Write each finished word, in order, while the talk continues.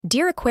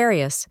Dear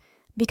Aquarius,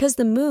 because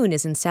the moon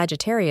is in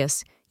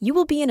Sagittarius, you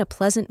will be in a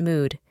pleasant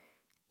mood.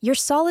 Your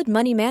solid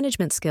money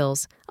management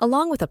skills,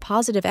 along with a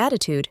positive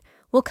attitude,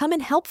 will come in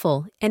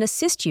helpful and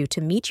assist you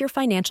to meet your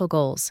financial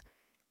goals.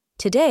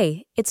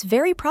 Today, it's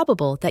very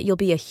probable that you'll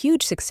be a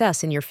huge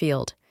success in your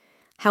field.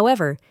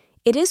 However,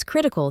 it is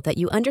critical that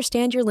you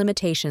understand your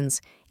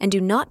limitations and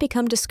do not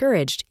become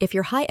discouraged if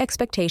your high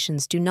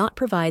expectations do not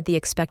provide the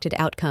expected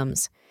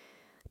outcomes.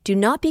 Do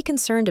not be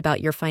concerned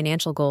about your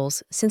financial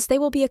goals, since they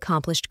will be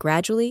accomplished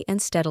gradually and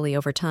steadily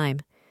over time.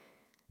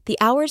 The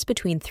hours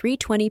between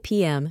 3:20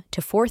 p.m. to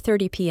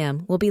 4:30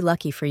 p.m. will be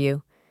lucky for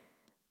you.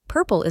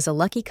 Purple is a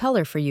lucky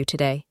color for you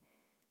today.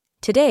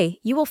 Today,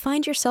 you will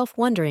find yourself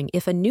wondering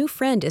if a new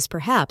friend is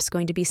perhaps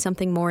going to be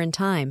something more in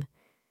time.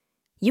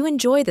 You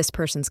enjoy this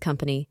person's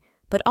company,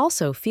 but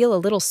also feel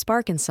a little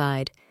spark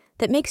inside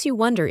that makes you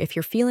wonder if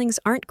your feelings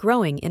aren't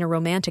growing in a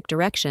romantic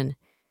direction.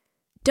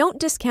 Don't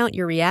discount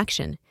your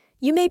reaction.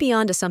 You may be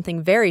onto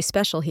something very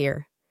special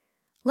here.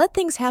 Let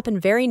things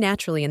happen very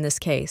naturally in this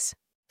case.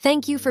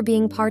 Thank you for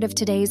being part of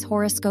today's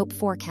horoscope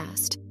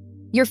forecast.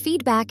 Your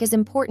feedback is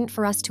important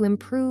for us to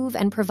improve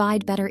and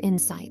provide better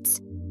insights.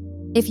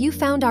 If you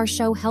found our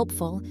show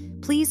helpful,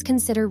 please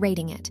consider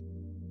rating it.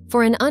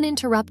 For an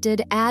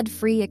uninterrupted,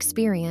 ad-free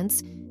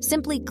experience,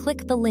 simply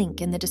click the link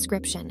in the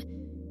description.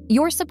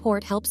 Your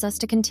support helps us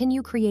to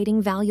continue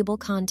creating valuable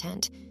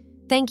content.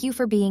 Thank you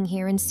for being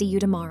here and see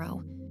you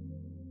tomorrow.